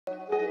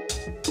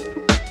What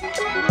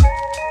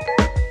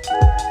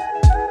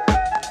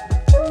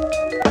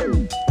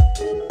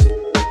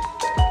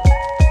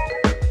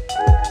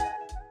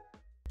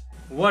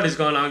is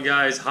going on,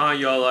 guys? Hi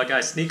y'all, I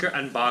got sneaker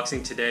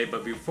unboxing today,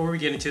 but before we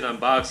get into the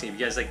unboxing, if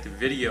you guys like the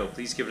video,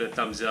 please give it a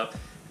thumbs up.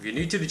 If you're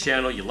new to the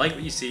channel, you like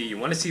what you see, you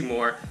want to see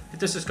more,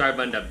 hit the subscribe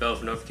button, that bell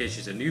for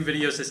notifications of new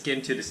videos. Let's get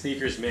into the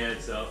sneakers, man.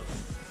 So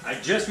I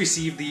just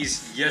received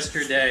these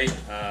yesterday.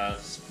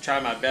 Try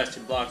my best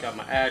to block out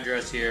my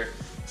address here.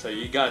 So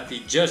you got the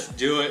Just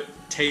Do It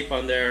tape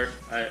on there.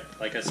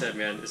 Like I said,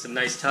 man, it's a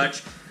nice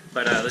touch.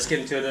 But let's get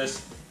into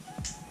this.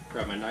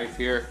 Grab my knife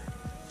here.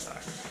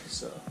 Alright,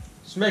 so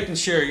just making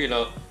sure, you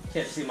know,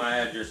 can't see my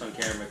address on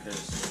camera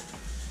because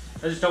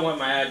I just don't want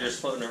my address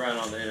floating around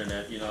on the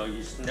internet. You know, you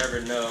just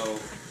never know.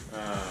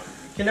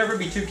 You can never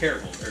be too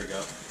careful. There we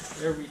go.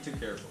 Never be too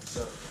careful.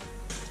 So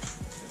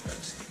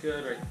that's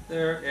good right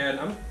there. And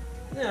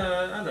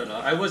I don't know.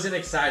 I wasn't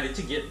excited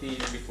to get these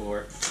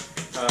before,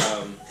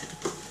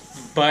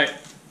 but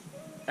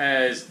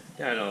as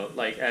I don't know,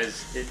 like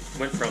as it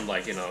went from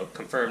like, you know,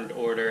 confirmed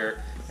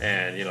order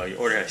and, you know, your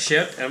order has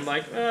shipped, and I'm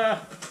like, I'm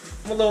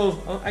a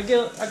little, I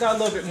got a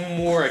little bit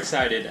more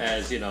excited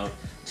as, you know,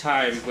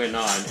 time went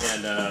on,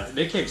 and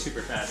they came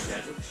super fast,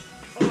 guys.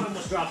 Oh, I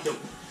almost dropped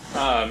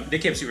them. They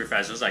came super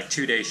fast. It was like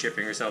 2-day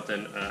shipping or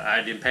something.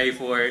 I didn't pay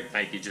for it.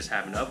 Nike just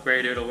haven't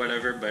upgraded or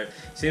whatever, but it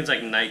seems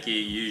like Nike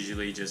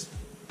usually just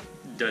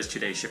does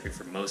 2-day shipping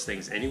for most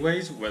things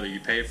anyways, whether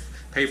you pay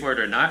for it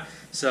or not.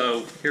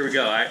 So here we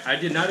go. I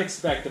did not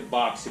expect the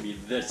box to be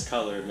this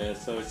color, man.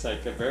 So it's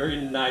like a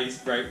very nice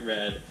bright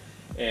red,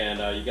 and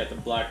you got the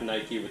black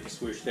Nike with the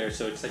swoosh there.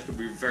 So it's like the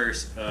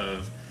reverse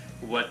of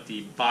what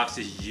the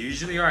boxes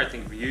usually are. I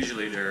think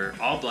usually they're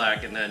all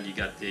black, and then you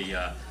got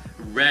the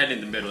red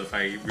in the middle, if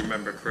I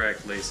remember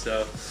correctly.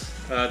 So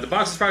the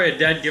box is probably a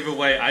dead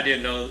giveaway. I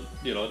didn't know,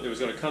 you know, it was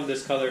going to come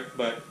this color,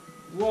 but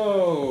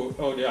whoa,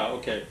 oh yeah,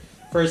 okay.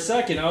 For a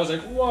second, I was like,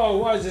 whoa,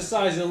 why is this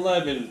size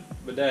 11?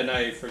 But then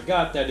I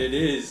forgot that it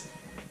is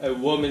a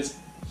woman's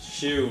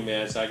shoe,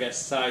 man. So I got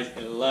size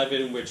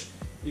 11, which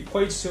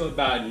equates to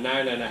about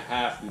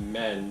 9.5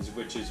 men's,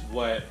 which is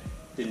what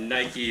the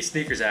Nike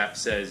sneakers app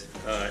says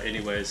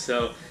anyways.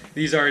 So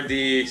these are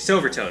the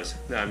Silver Toes.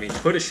 I mean,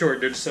 put it short,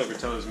 they're the Silver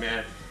Toes,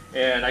 man.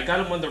 And I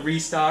got them on the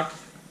restock,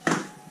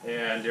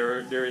 and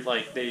they're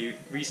like, they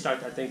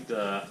restocked, I think,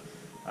 the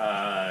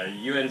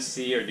UNC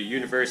or the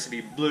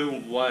University blue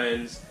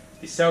ones,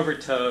 the Silver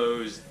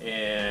Toes,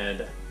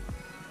 and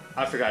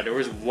I forgot, there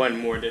was one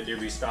more that they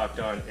restocked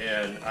on,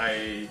 and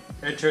I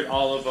entered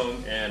all of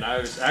them, and I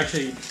was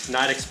actually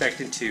not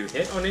expecting to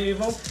hit on any of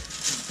them,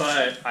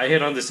 but I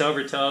hit on the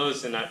Silver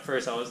Toes, and at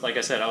first I was, like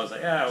I said, I was like,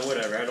 yeah,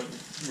 whatever, I don't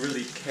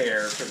really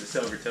care for the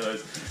Silver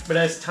Toes. But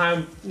as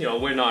time, you know,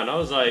 went on, I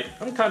was like,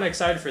 I'm kind of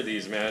excited for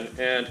these, man.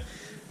 And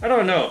I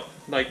don't know,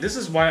 like, this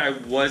is why I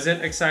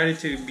wasn't excited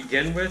to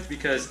begin with,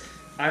 because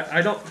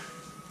I don't,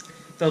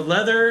 the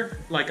leather,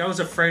 like, I was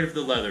afraid of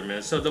the leather,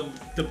 man. So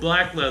the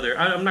black leather,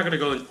 I'm not going to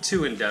go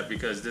too in depth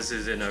because this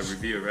isn't a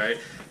review, right?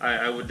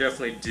 I would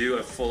definitely do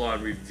a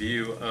full-on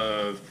review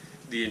of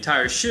the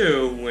entire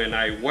shoe when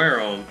I wear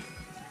them,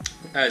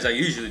 as I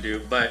usually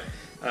do. But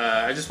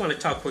I just want to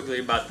talk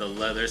quickly about the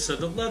leather. So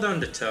the leather on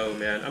the toe,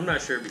 man, I'm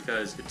not sure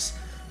because it's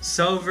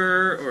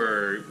silver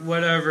or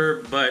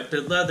whatever, but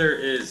the leather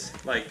is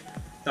like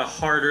the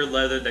harder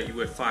leather that you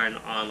would find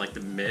on like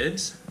the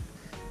mids.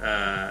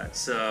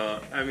 So,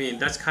 I mean,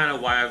 that's kind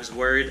of why I was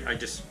worried. I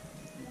just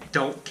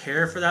don't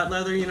care for that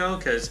leather, you know,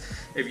 because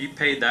if you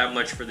paid that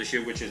much for the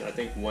shoe, which is, I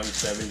think,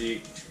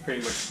 $170,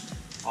 pretty much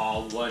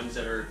all ones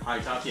that are high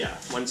top, yeah,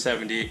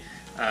 $170.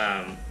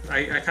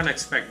 I kind of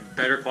expect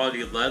better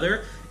quality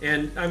leather,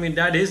 and I mean,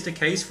 that is the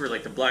case for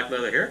like the black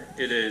leather here.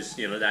 It is,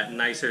 you know, that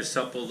nicer,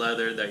 supple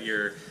leather that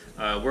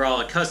we're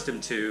all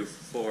accustomed to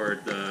for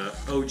the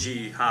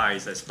OG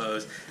highs, I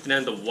suppose. And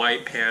then the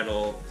white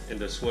panel and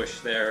the swoosh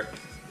there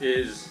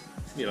is,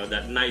 you know,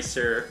 that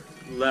nicer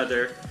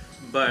leather.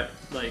 But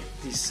like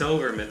the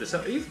silver, man, the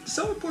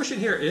silver portion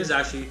here is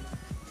actually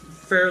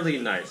fairly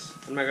nice.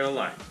 I'm not gonna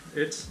lie.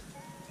 It's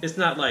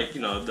not like,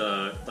 you know,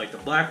 the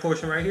black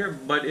portion right here,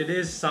 but it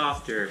is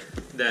softer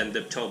than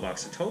the toe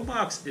box. The toe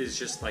box is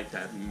just like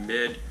that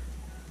mid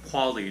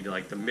quality,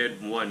 like the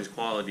mid ones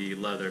quality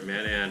leather,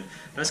 man, and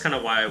that's kind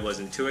of why I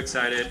wasn't too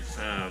excited.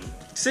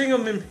 Seeing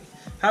them and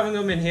having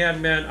them in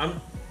hand, man,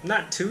 I'm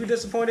not too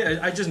disappointed.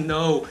 I just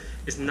know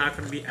it's not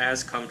going to be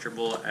as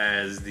comfortable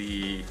as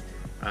the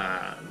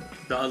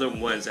other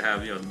ones that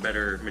have, you know, the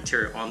better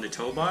material on the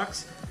toe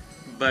box.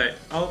 But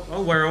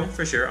I'll wear them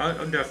for sure.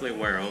 I'll definitely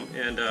wear them,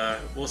 and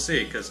we'll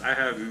see. Because I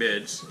have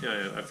mids. You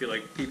know, I feel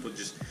like people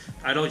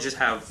I don't just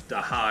have the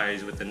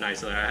highs with the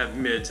nice leather. I have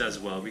mids as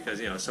well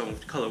because, you know, some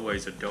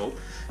colorways are dope.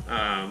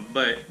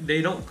 But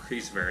they don't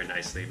crease very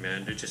nicely,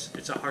 man.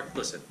 It's a hard,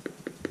 listen.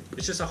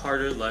 It's just a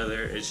harder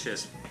leather. It's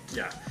just,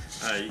 yeah.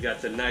 You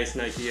got the nice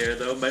Nike Air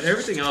though, but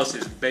everything else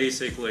is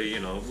basically, you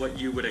know, what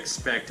you would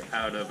expect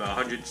out of a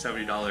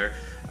 $170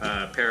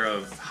 pair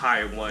of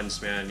high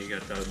ones, man. You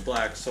got the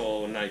black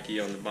sole Nike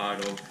on the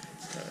bottom,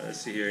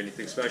 Let's see here,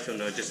 anything special?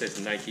 No, it just says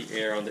Nike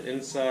Air on the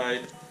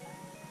inside.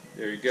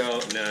 There you go.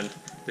 And then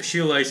the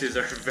shoelaces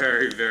are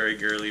very, very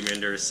girly, man.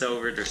 They're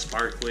silver, they're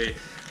sparkly.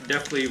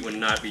 Definitely would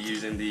not be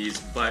using these,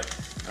 but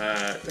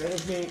I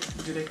mean,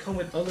 do they come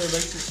with other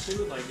laces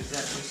too? Like, is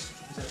that just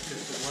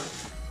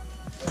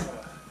the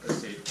one?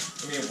 Let's see.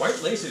 I mean,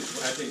 white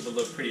laces I think would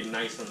look pretty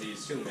nice on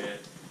these too, man.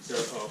 So,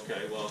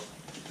 okay, well,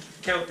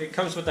 it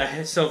comes with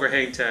a silver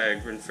hang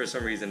tag, and for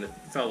some reason it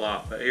fell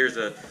off. But here's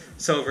a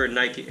silver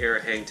Nike Air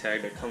hang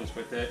tag that comes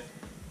with it.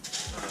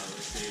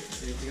 Let's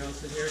see, anything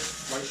else in here?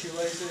 White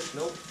shoelaces?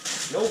 Nope.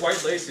 No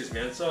white laces,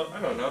 man. So,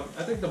 I don't know.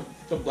 I think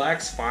the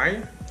black's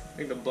fine. I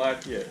think the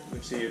black, yeah.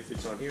 Let's see if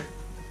it's on here.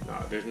 No,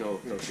 there's no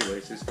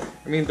shoelaces.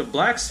 I mean, the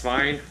black's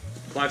fine.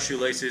 Black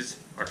shoelaces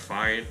are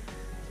fine.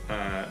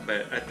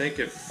 But I think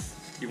if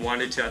you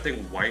wanted to, I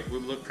think white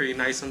would look pretty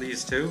nice on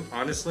these too,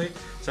 honestly.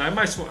 So I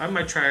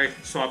might try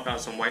swap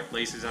out some white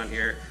laces on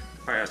here.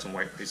 Probably have some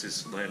white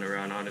laces laying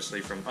around,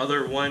 honestly, from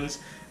other ones.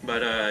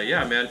 But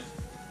yeah, man.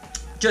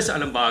 Just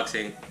an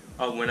unboxing.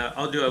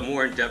 I'll do a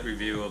more in-depth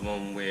review of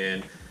them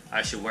when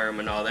I should wear them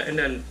and all that. And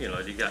then, you know,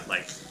 you got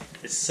like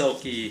this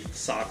silky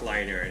sock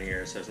liner in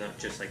here, so it's not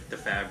just like the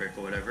fabric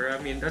or whatever. I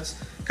mean,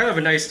 that's kind of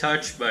a nice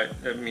touch, but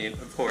I mean,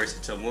 of course,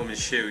 it's a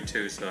woman's shoe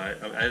too, so I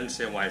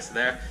understand why it's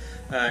there.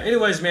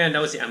 Anyways, man,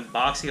 that was the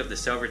unboxing of the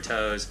Silver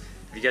Toes.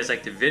 If you guys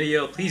liked the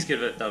video, please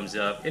give it a thumbs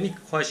up. Any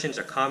questions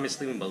or comments,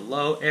 leave them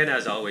below. And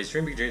as always,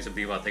 dream big dreams and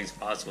be wild things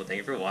possible. Thank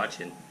you for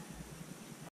watching.